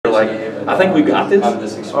like, I think we got this.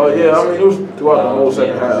 Oh yeah, I mean it was throughout the whole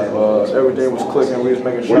second half. Everything was clicking. We was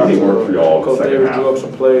making shots. Coach David drew up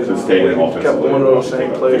some plays, and we kept one of those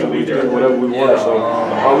same plays, and we did whatever we wanted. So we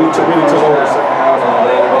really took over the second half.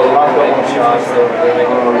 Locked up on defense.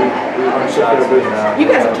 You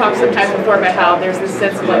guys have talked sometimes before about how there's this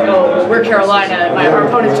sense of like, oh, we're Carolina, our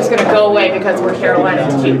opponent's just going to go away because we're Carolina.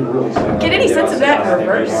 Did you get any sense of that in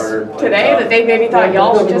reverse today, that they maybe thought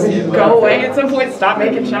y'all would just go away at some point, stop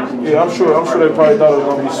making shots? Yeah, I'm sure they probably thought it was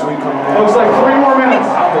going to be sweet coming in. It was like 3 more minutes.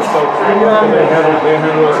 They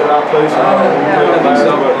handled us in our place.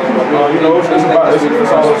 You know, that's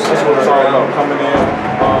what it's all about, coming in,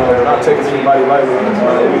 not taking anybody lightly.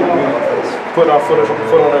 Put our foot on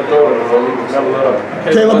their throat and never let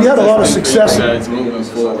up. Caleb, you had a lot of success. Guys moving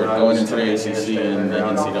forward, going into the ACC and the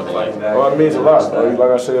NCAA. Well, it means a lot.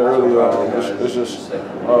 Like I said earlier, it's just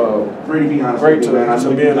great to be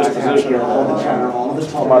in this position.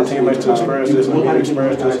 For my teammates to experience this and me to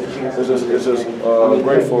experience this. It's just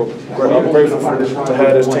grateful. I'm grateful to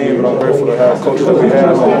have this team, and I'm grateful to have coaches that we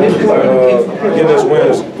have. Getting this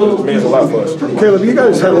win means a lot for us. Caleb, you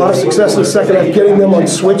guys had a lot of success in the second half, getting them on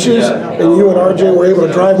switches, and you and RJ were able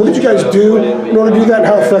to drive. What did you guys do in order to do that, and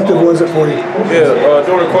how effective was it for you? Yeah,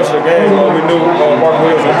 during the course of the game, we knew Mark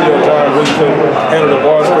Williams and Theo John really couldn't handle the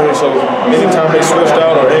ball screen, so anytime they switched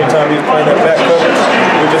out or anytime he was playing that back coverage,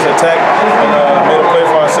 we just attacked and made a play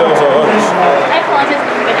for ourselves or others. I apologize if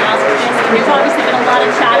you've been asked for this. There's obviously been a lot of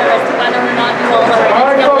chatter as to whether or not you all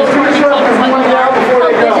are definitely trying to keep what you are. How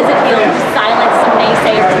good does it feel to silence some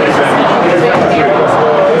naysayers to this team?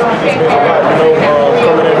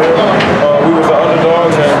 Coming in here, we was the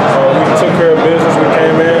underdogs and we took care of business. We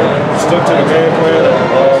came in, stuck to the game plan,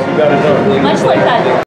 and we got it done. Much like that.